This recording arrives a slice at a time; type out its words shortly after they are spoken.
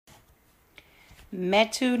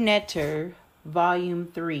Metu,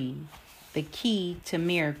 Volume 3, The Key to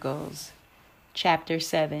Miracles, Chapter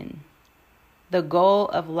 7, The Goal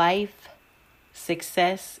of Life,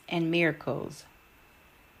 Success, and Miracles.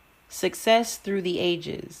 Success through the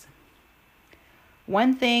ages.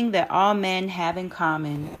 One thing that all men have in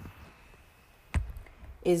common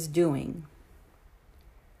is doing.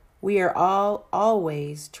 We are all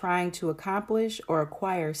always trying to accomplish or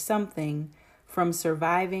acquire something, from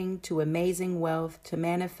surviving to amazing wealth to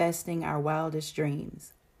manifesting our wildest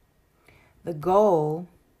dreams. The goal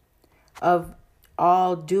of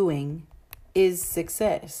all doing is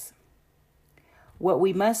success. What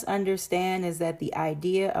we must understand is that the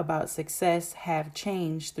idea about success have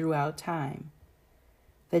changed throughout time.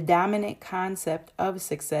 The dominant concept of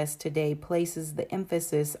success today places the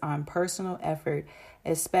emphasis on personal effort,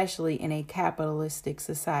 especially in a capitalistic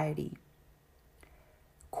society.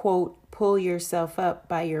 Quote, "Pull yourself up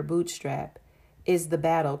by your bootstrap," is the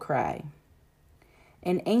battle cry.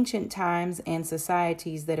 In ancient times and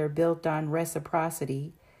societies that are built on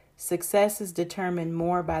reciprocity, success is determined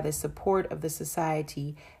more by the support of the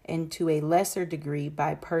society and to a lesser degree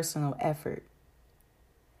by personal effort.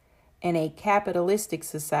 In a capitalistic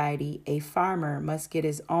society, a farmer must get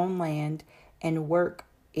his own land and work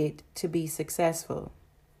it to be successful.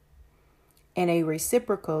 In a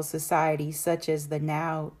reciprocal society such as the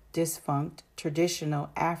now defunct traditional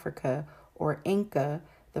Africa or Inca,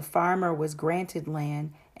 the farmer was granted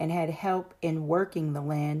land and had help in working the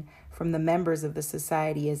land from the members of the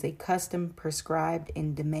society as a custom prescribed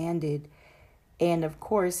and demanded, and of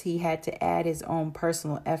course he had to add his own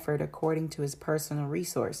personal effort according to his personal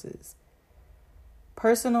resources.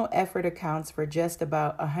 Personal effort accounts for just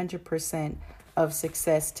about 100% of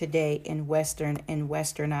success today in Western and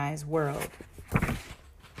Westernized world,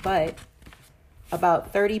 but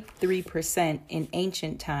about 33% in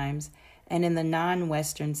ancient times and in the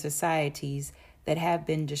non-Western societies that have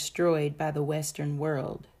been destroyed by the Western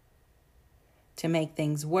world. To make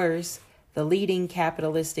things worse, the leading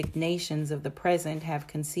capitalistic nations of the present have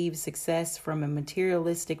conceived success from a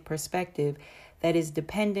materialistic perspective that is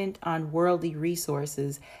dependent on worldly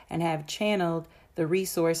resources and have channeled the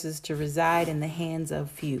resources to reside in the hands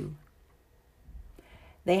of few.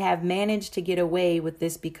 They have managed to get away with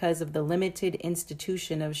this because of the limited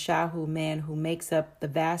institution of Shahu man who makes up the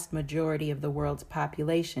vast majority of the world's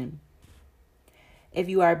population. If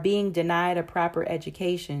you are being denied a proper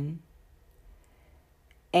education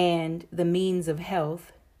and the means of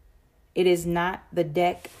health, it is not the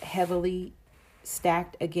deck heavily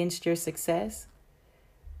stacked against your success.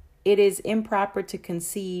 It is improper to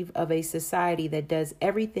conceive of a society that does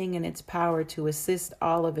everything in its power to assist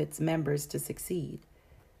all of its members to succeed.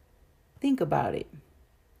 Think about it.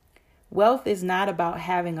 Wealth is not about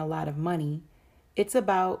having a lot of money. It's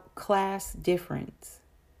about class difference.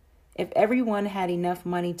 If everyone had enough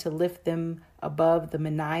money to lift them above the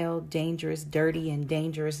menial, dangerous, dirty, and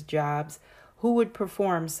dangerous jobs, who would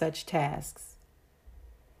perform such tasks?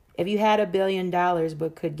 If you had $1 billion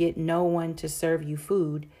but could get no one to serve you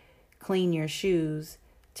food, clean your shoes,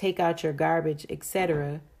 take out your garbage,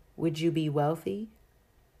 etc., would you be wealthy?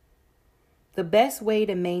 The best way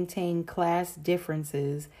to maintain class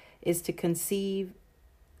differences is to conceive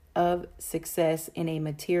of success in a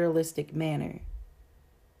materialistic manner.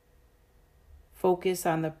 Focus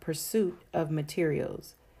on the pursuit of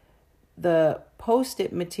materials, the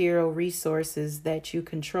posted material resources that you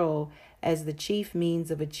control as the chief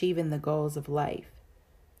means of achieving the goals of life.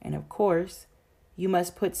 And of course, you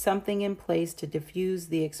must put something in place to diffuse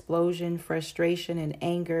the explosion, frustration, and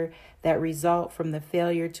anger that result from the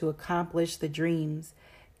failure to accomplish the dreams.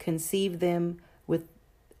 Conceive them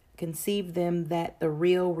that the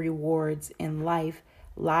real rewards in life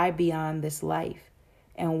lie beyond this life,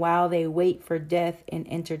 and while they wait for death in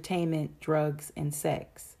entertainment, drugs, and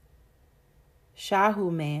sex.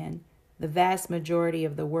 Shahu man, the vast majority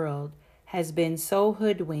of the world, has been so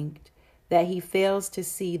hoodwinked that he fails to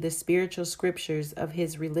see the spiritual scriptures of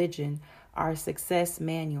his religion are success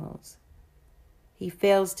manuals. He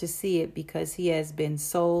fails to see it because he has been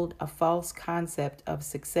sold a false concept of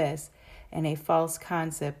success and a false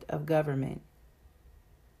concept of government.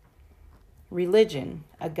 Religion,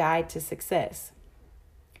 a guide to success.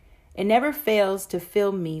 It never fails to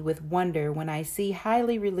fill me with wonder when I see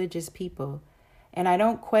highly religious people, and I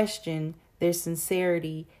don't question their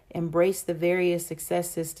sincerity, embrace the various success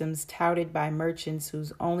systems touted by merchants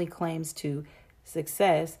whose only claims to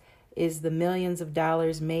success is the millions of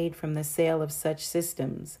dollars made from the sale of such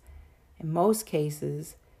systems. In most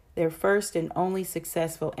cases, their first and only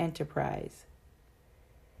successful enterprise.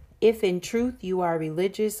 If in truth you are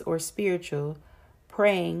religious or spiritual,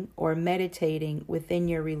 praying or meditating within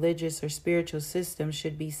your religious or spiritual system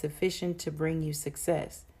should be sufficient to bring you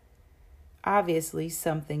success. Obviously,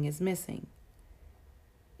 something is missing.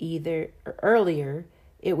 Earlier,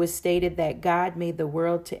 it was stated that God made the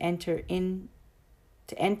world to enter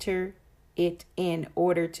it in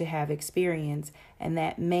order to have experience, and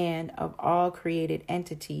that man of all created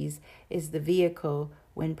entities is the vehicle,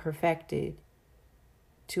 when perfected,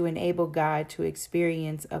 to enable God to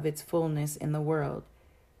experience of its fullness in the world.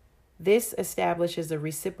 This establishes a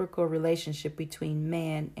reciprocal relationship between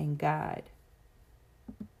man and God.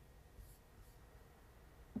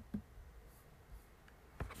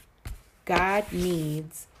 God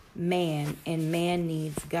needs man and man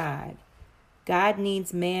needs God. God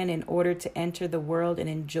needs man in order to enter the world and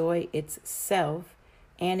enjoy its self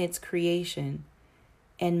and its creation.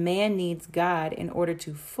 And man needs God in order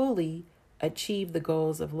to fully achieve the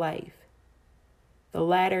goals of life. The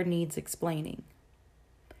latter needs explaining.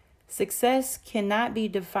 Success cannot be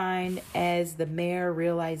defined as the mere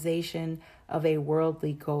realization of a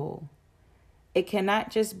worldly goal. It cannot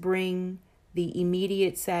just bring the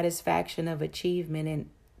immediate satisfaction of achievement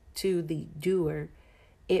to the doer.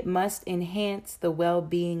 It must enhance the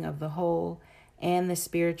well-being of the whole and the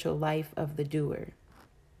spiritual life of the doer.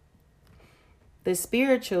 The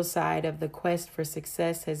spiritual side of the quest for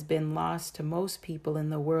success has been lost to most people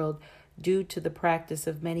in the world due to the practice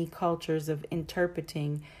of many cultures of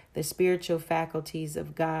interpreting the spiritual faculties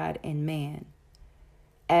of God and man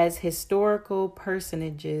as historical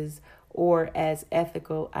personages or as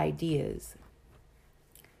ethical ideas.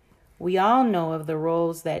 We all know of the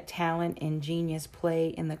roles that talent and genius play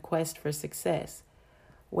in the quest for success.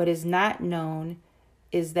 What is not known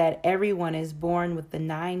is that everyone is born with the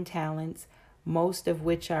 9 talents, most of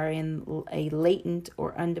which are in a latent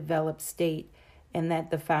or undeveloped state, and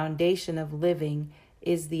that the foundation of living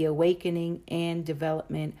is the awakening and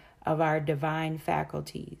development of our divine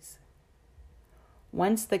faculties.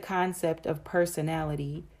 Once the concept of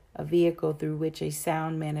personality, a vehicle through which a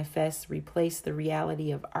sound manifests, replaced the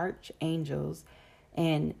reality of archangels,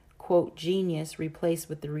 and, quote, genius replaced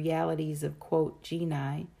with the realities of, quote,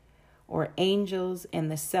 genii, or angels, and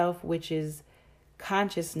the self, which is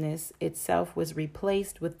consciousness itself, was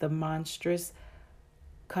replaced with the monstrous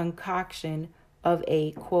concoction of a,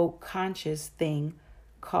 quote, conscious thing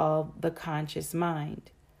called the conscious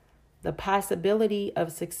mind. The possibility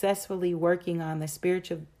of successfully working on the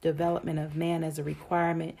spiritual development of man as a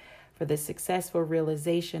requirement for the successful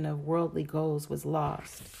realization of worldly goals was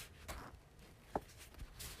lost.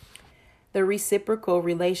 The reciprocal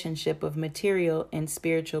relationship of material and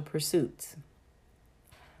spiritual pursuits.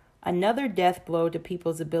 Another death blow to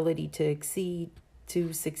people's ability to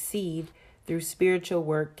succeed through spiritual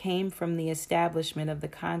work came from the establishment of the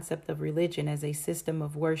concept of religion as a system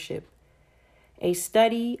of worship. A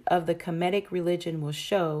study of the Kemetic religion will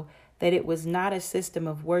show that it was not a system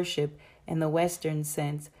of worship in the Western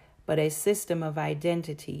sense, but a system of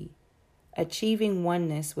identity, achieving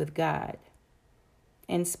oneness with God.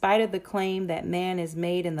 In spite of the claim that man is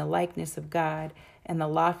made in the likeness of God and the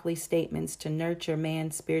lofty statements to nurture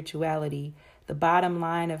man's spirituality, the bottom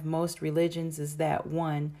line of most religions is that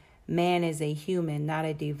 1, man is a human, not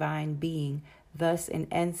a divine being, thus in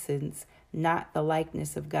essence, not the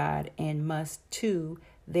likeness of God, and must, 2,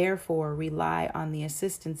 therefore rely on the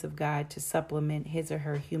assistance of God to supplement his or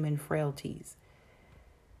her human frailties.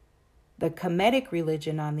 The Kemetic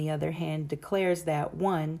religion, on the other hand, declares that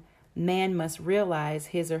 1, man must realize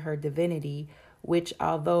his or her divinity, which,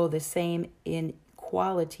 although the same in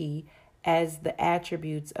quality as the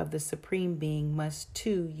attributes of the Supreme Being, must,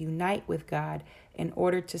 2, unite with God in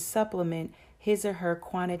order to supplement his or her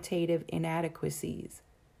quantitative inadequacies.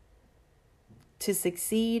 To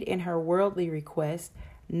succeed in her worldly request,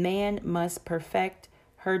 man must perfect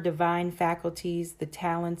her divine faculties, the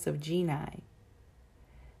talents of genii.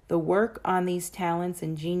 The work on these talents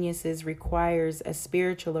and geniuses requires a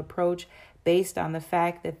spiritual approach based on the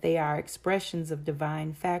fact that they are expressions of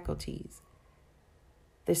divine faculties.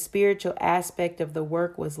 The spiritual aspect of the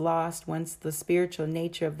work was lost once the spiritual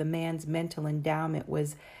nature of the man's mental endowment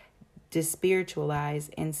was despiritualized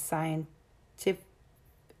and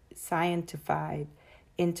scientified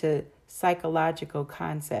into psychological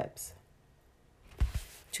concepts.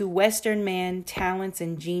 To Western man, talents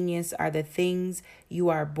and genius are the things you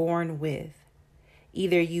are born with.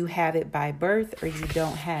 Either you have it by birth or you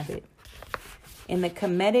don't have it. In the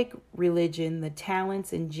Kemetic religion, the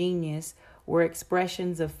talents and genius were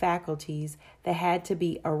expressions of faculties that had to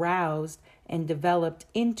be aroused and developed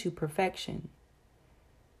into perfection.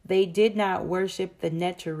 They did not worship the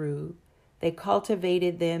Neteru. They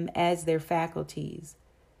cultivated them as their faculties.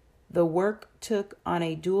 The work took on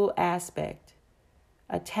a dual aspect.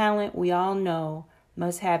 A talent, we all know,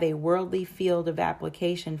 must have a worldly field of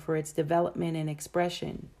application for its development and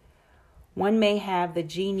expression. One may have the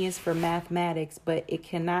genius for mathematics, but it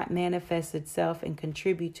cannot manifest itself and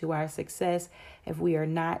contribute to our success if we are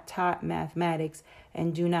not taught mathematics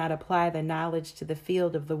and do not apply the knowledge to the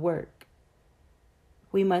field of the work.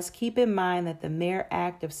 We must keep in mind that the mere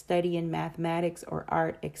act of studying mathematics or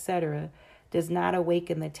art, etc., does not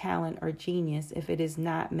awaken the talent or genius if it is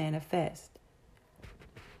not manifest.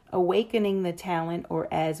 Awakening the talent, or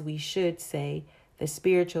as we should say, the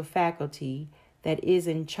spiritual faculty that is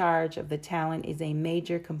in charge of the talent, is a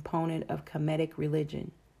major component of Kemetic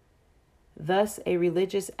religion. Thus, a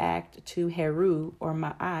religious act to Heru or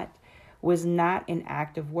Ma'at was not an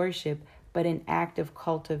act of worship, but an act of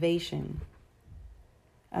cultivation.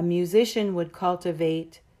 A musician would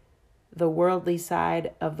cultivate the worldly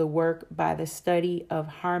side of the work by the study of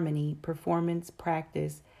harmony, performance,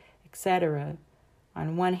 practice, etc.,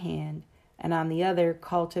 on one hand, and on the other,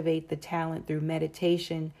 cultivate the talent through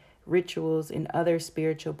meditation, rituals, and other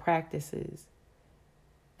spiritual practices.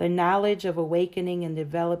 The knowledge of awakening and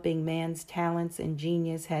developing man's talents and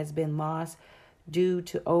genius has been lost due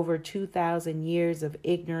to over 2,000 years of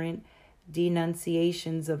ignorant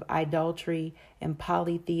denunciations of idolatry and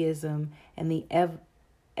polytheism and the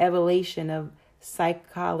elevation of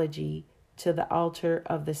psychology to the altar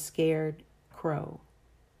of the scared crow.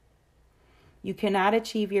 You cannot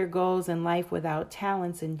achieve your goals in life without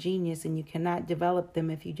talents and genius, and you cannot develop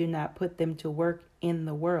them if you do not put them to work in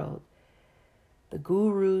the world. The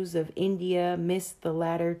gurus of India miss the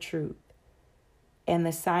latter truth, and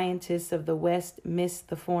the scientists of the West miss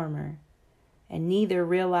the former, and neither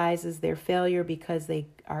realizes their failure because they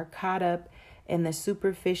are caught up in the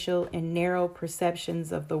superficial and narrow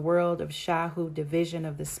perceptions of the world of Shahu, division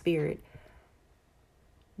of the spirit.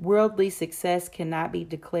 Worldly success cannot be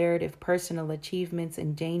declared if personal achievements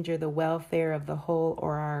endanger the welfare of the whole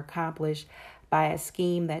or are accomplished by a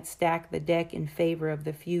scheme that stacks the deck in favor of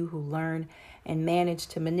the few who learn and manage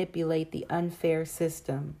to manipulate the unfair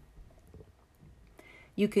system.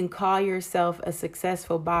 You can call yourself a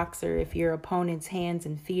successful boxer if your opponent's hands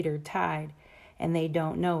and feet are tied and they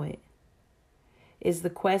don't know it. Is the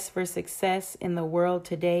quest for success in the world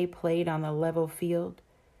today played on the level field?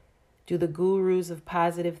 Do the gurus of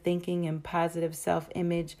positive thinking and positive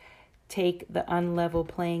self-image take the unlevel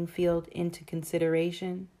playing field into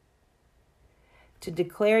consideration? To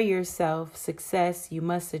declare yourself success, you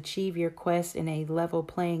must achieve your quest in a level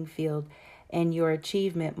playing field, and your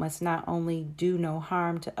achievement must not only do no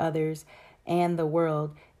harm to others and the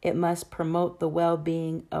world, it must promote the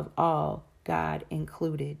well-being of all, God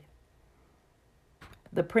included.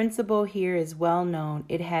 The principle here is well known.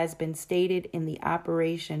 It has been stated in the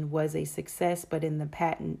operation was a success, but it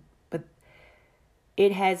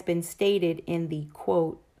has been stated in the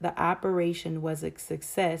quote, the operation was a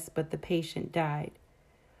success, but the patient died.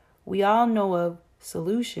 We all know of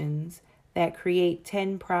solutions that create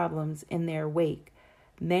 10 problems in their wake,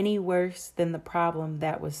 many worse than the problem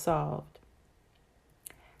that was solved.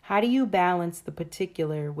 How do you balance the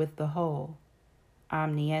particular with the whole?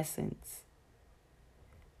 Omniscience.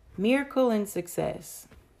 Miracle and success.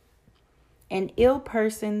 An ill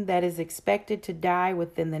person that is expected to die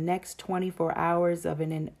within the next 24 hours of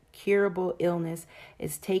an incurable illness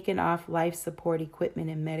is taken off life support equipment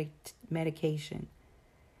and medication.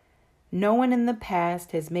 No one in the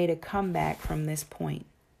past has made a comeback from this point.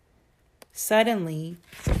 Suddenly,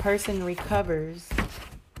 the person recovers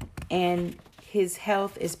and his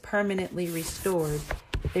health is permanently restored.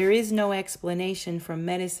 There is no explanation from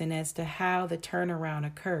medicine as to how the turnaround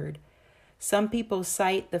occurred. Some people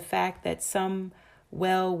cite the fact that some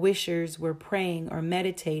well-wishers were praying or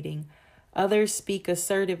meditating. Others speak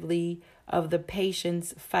assertively of the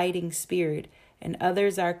patient's fighting spirit, and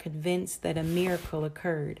others are convinced that a miracle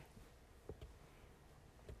occurred.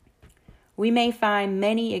 We may find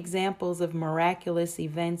many examples of miraculous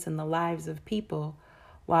events in the lives of people.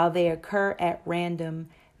 While they occur at random,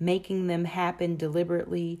 making them happen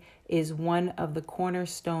deliberately is one of the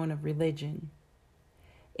cornerstone of religion.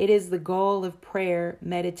 It is the goal of prayer,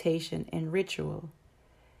 meditation, and ritual.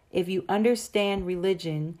 If you understand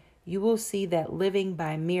religion, you will see that living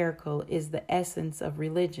by miracle is the essence of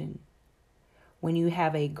religion. When you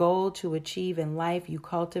have a goal to achieve in life, you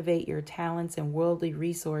cultivate your talents and worldly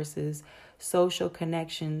resources, social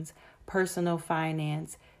connections, personal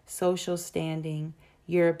finance, social standing,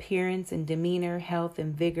 your appearance and demeanor, health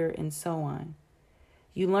and vigor, and so on.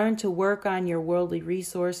 You learn to work on your worldly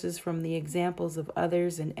resources from the examples of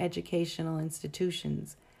others and educational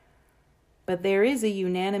institutions. But there is a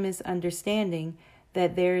unanimous understanding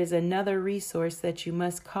that there is another resource that you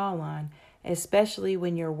must call on, especially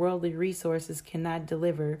when your worldly resources cannot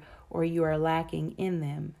deliver or you are lacking in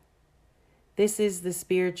them. This is the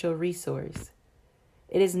spiritual resource.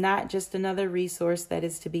 It is not just another resource that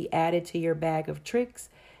is to be added to your bag of tricks.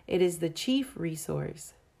 It is the chief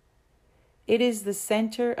resource. It is the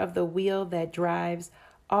center of the wheel that drives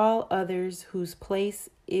all others, whose place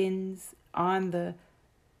is on the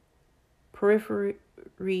periphery,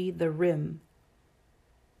 the rim.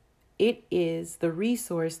 It is the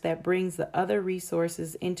resource that brings the other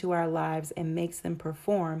resources into our lives and makes them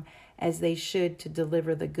perform as they should to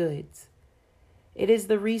deliver the goods. It is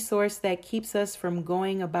the resource that keeps us from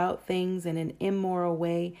going about things in an immoral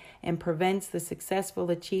way and prevents the successful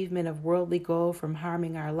achievement of worldly goal from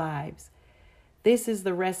harming our lives. This is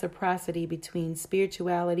the reciprocity between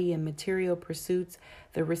spirituality and material pursuits,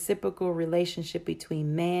 the reciprocal relationship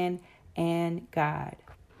between man and God.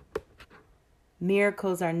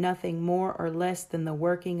 Miracles are nothing more or less than the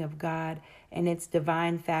working of God and its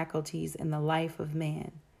divine faculties in the life of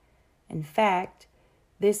man. In fact,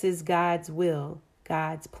 this is God's will,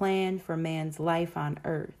 God's plan for man's life on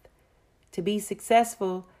earth. To be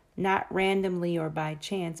successful, not randomly or by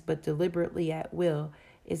chance, but deliberately at will,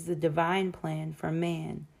 is the divine plan for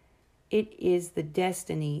man. It is the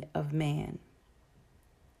destiny of man.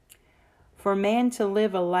 For man to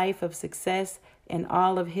live a life of success in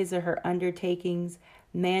all of his or her undertakings,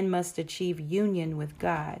 man must achieve union with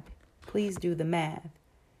God. Please do the math.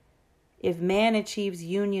 If man achieves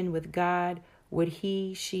union with God, would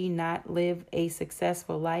she not live a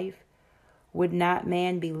successful life? Would not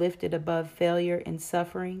man be lifted above failure and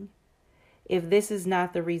suffering? If this is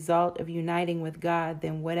not the result of uniting with God,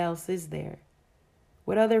 then what else is there?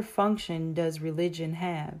 What other function does religion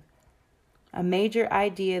have? A major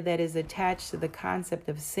idea that is attached to the concept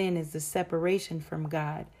of sin is the separation from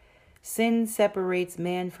God. Sin separates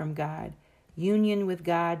man from God. Union with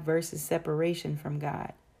God versus separation from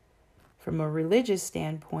God. From a religious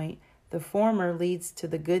standpoint, the former leads to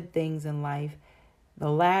the good things in life,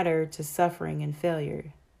 the latter to suffering and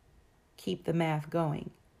failure. Keep the math going.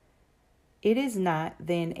 It is not,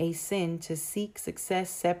 then, a sin to seek success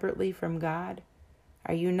separately from God.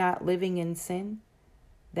 Are you not living in sin?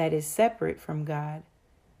 That is separate from God,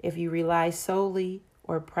 if you rely solely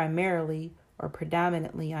or primarily or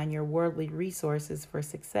predominantly on your worldly resources for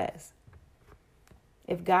success.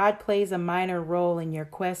 If God plays a minor role in your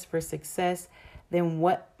quest for success, then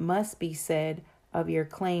what must be said of your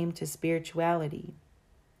claim to spirituality?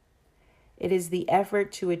 It is the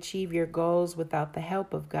effort to achieve your goals without the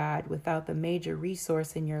help of God, without the major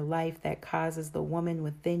resource in your life that causes the woman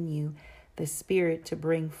within you, the spirit, to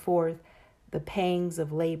bring forth the pangs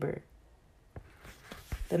of labor.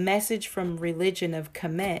 The message from religion of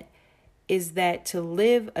Kemet is that to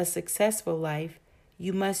live a successful life,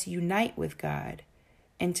 you must unite with God.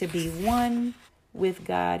 And to be one with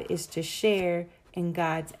God is to share in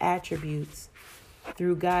God's attributes.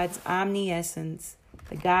 Through God's omniscience,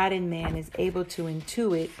 the God in man is able to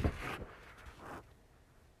intuit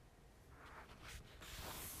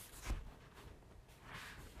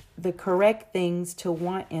the correct things to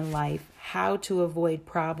want in life, how to avoid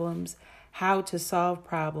problems, how to solve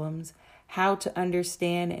problems, how to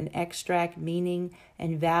understand and extract meaning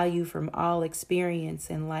and value from all experience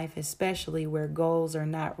in life, especially where goals are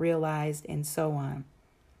not realized, and so on.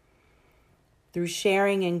 Through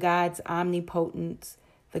sharing in God's omnipotence,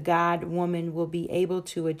 the God-woman will be able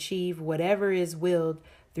to achieve whatever is willed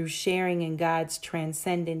through sharing in God's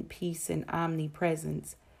transcendent peace and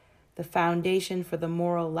omnipresence. The foundation for the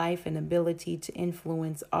moral life and ability to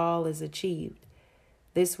influence all is achieved.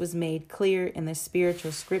 This was made clear in the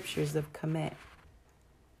spiritual scriptures of Kemet.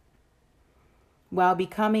 While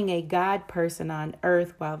becoming a God person on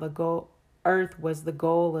earth, earth was the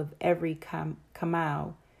goal of every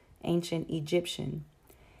Kamau, ancient Egyptian,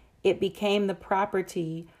 it became the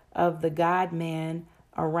property of the God-man,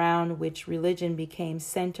 around which religion became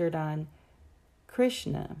centered on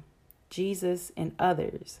Krishna, Jesus, and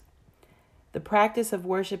others. The practice of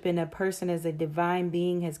worshiping a person as a divine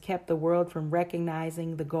being has kept the world from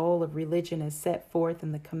recognizing the goal of religion as set forth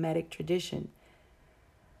in the Kemetic tradition.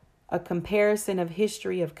 A comparison of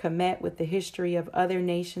history of Kemet with the history of other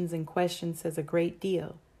nations in question says a great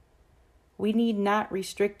deal. We need not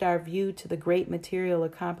restrict our view to the great material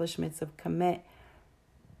accomplishments of Kemet,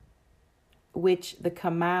 which the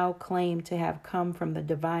Kamau claimed to have come from the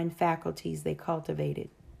divine faculties they cultivated.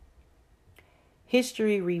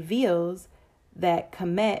 History reveals that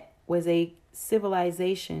Kemet was a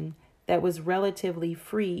civilization that was relatively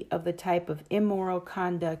free of the type of immoral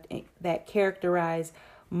conduct that characterized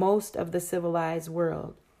most of the civilized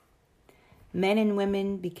world. Men and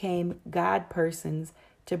women became God persons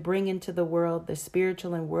to bring into the world the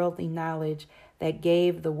spiritual and worldly knowledge that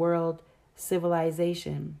gave the world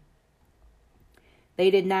civilization.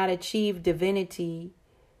 They did not achieve divinity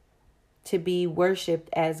to be worshipped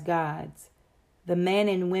as gods. The men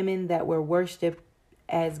and women that were worshipped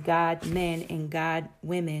as God men and God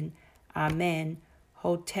women, Amen,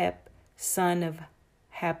 Hotep, son of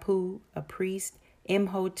Hapu, a priest,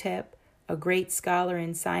 Imhotep, a great scholar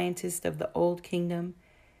and scientist of the Old Kingdom,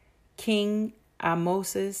 King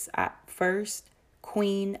Ahmosis I,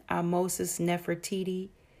 Queen Ahmosis Nefertiti,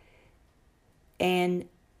 and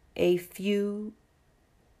a few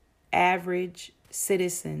average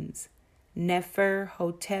citizens, Nefer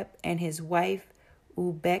Hotep and his wife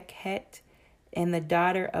Ubekhet, and the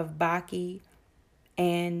daughter of Baki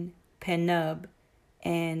and Penub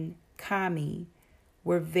and Kami,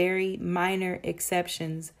 were very minor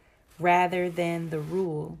exceptions rather than the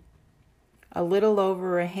rule. A little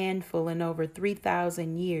over a handful in over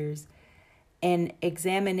 3,000 years, an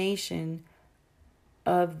examination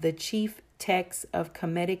of the chief texts of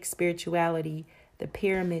Kemetic spirituality, the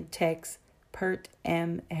pyramid texts, Pert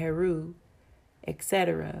M. Heru,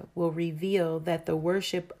 etc., will reveal that the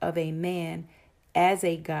worship of a man as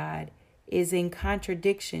a god is in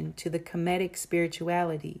contradiction to the Kemetic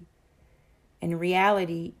spirituality. In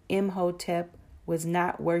reality, Imhotep was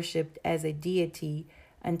not worshipped as a deity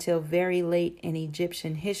until very late in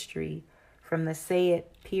Egyptian history, from the Sayyid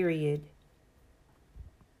period,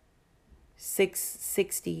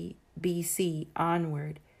 660 BC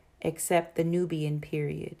onward, except the Nubian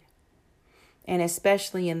period, and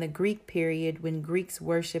especially in the Greek period when Greeks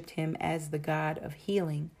worshipped him as the god of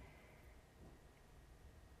healing,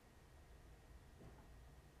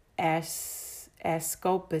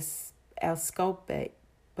 Asclepius,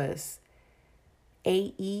 Aesculapius.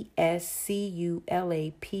 It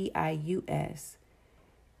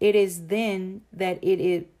is then that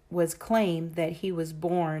it was claimed that he was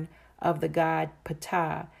born of the god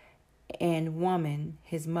Ptah and woman,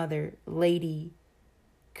 his mother, Lady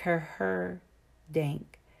Kerherdank.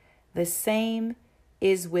 The same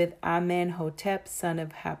is with Amenhotep, son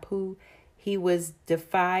of Hapu. He was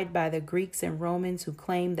defied by the Greeks and Romans, who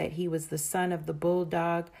claimed that he was the son of the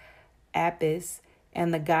bulldog Apis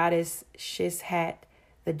and the goddess Shishat,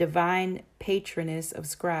 the divine patroness of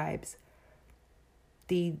scribes.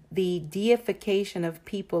 The deification of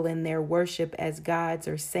people in their worship as gods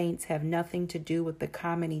or saints have nothing to do with the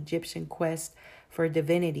common Egyptian quest for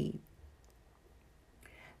divinity.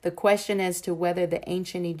 The question as to whether the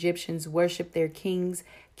ancient Egyptians worshiped their kings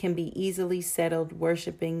can be easily settled.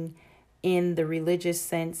 Worshipping in the religious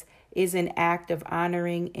sense is an act of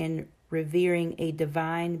honoring and revering a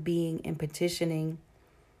divine being and petitioning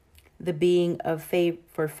the being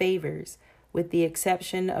for favors. With the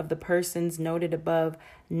exception of the persons noted above,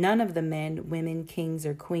 none of the men, women, kings,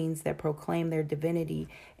 or queens that proclaim their divinity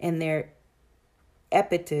and their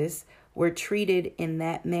epitaphs were treated in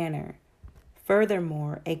that manner.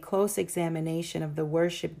 Furthermore, a close examination of the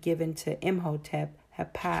worship given to Imhotep,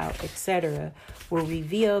 Hapow, etc., will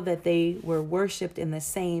reveal that they were worshipped in the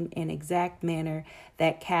same and exact manner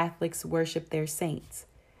that Catholics worship their saints.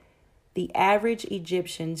 The average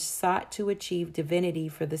Egyptian sought to achieve divinity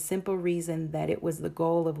for the simple reason that it was the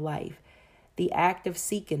goal of life. The act of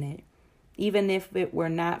seeking it, even if it were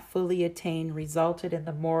not fully attained, resulted in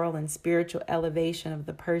the moral and spiritual elevation of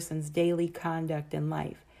the person's daily conduct in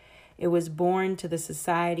life. It was born to the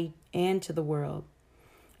society and to the world.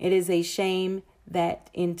 It is a shame that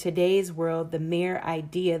in today's world, the mere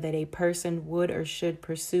idea that a person would or should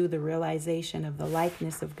pursue the realization of the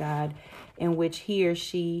likeness of God in which he or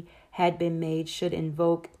she had been made should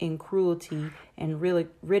invoke in cruelty and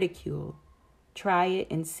ridicule. Try it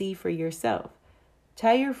and see for yourself.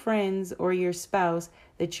 Tell your friends or your spouse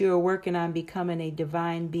that you are working on becoming a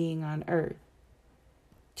divine being on earth.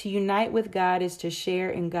 To unite with God is to share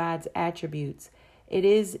in God's attributes. It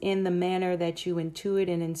is in the manner that you intuit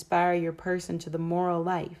and inspire your person to the moral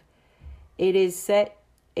life. It is set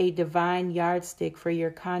a divine yardstick for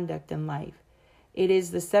your conduct in life. It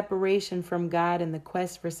is the separation from God and the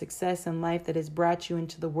quest for success in life that has brought you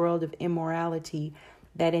into the world of immorality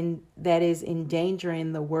that is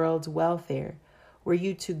endangering the world's welfare. Were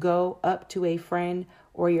you to go up to a friend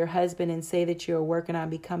or your husband and say that you are working on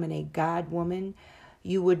becoming a God woman,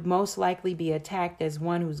 you would most likely be attacked as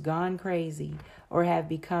one who's gone crazy or have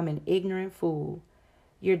become an ignorant fool.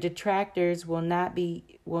 Your detractors will not be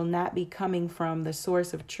coming from the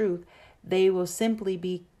source of truth. They will simply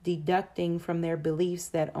be deducting from their beliefs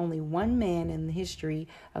that only one man in the history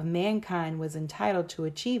of mankind was entitled to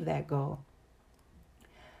achieve that goal.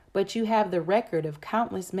 but you have the record of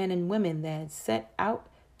countless men and women that had set out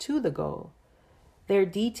to the goal. Their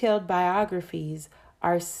detailed biographies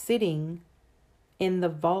are sitting in the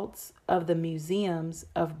vaults of the museums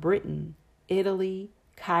of Britain, Italy,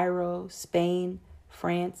 Cairo, Spain,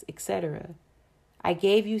 France, etc. I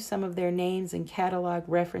gave you some of their names and catalog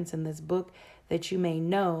reference in this book that you may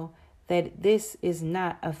know that this is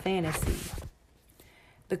not a fantasy.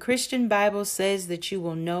 The Christian Bible says that you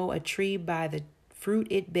will know a tree by the fruit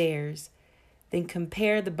it bears. Then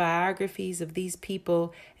compare the biographies of these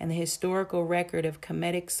people and the historical record of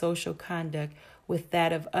Kemetic social conduct with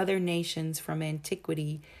that of other nations from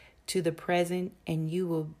antiquity to the present, and you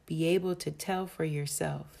will be able to tell for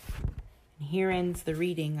yourself. And here ends the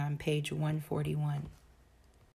reading on page 141.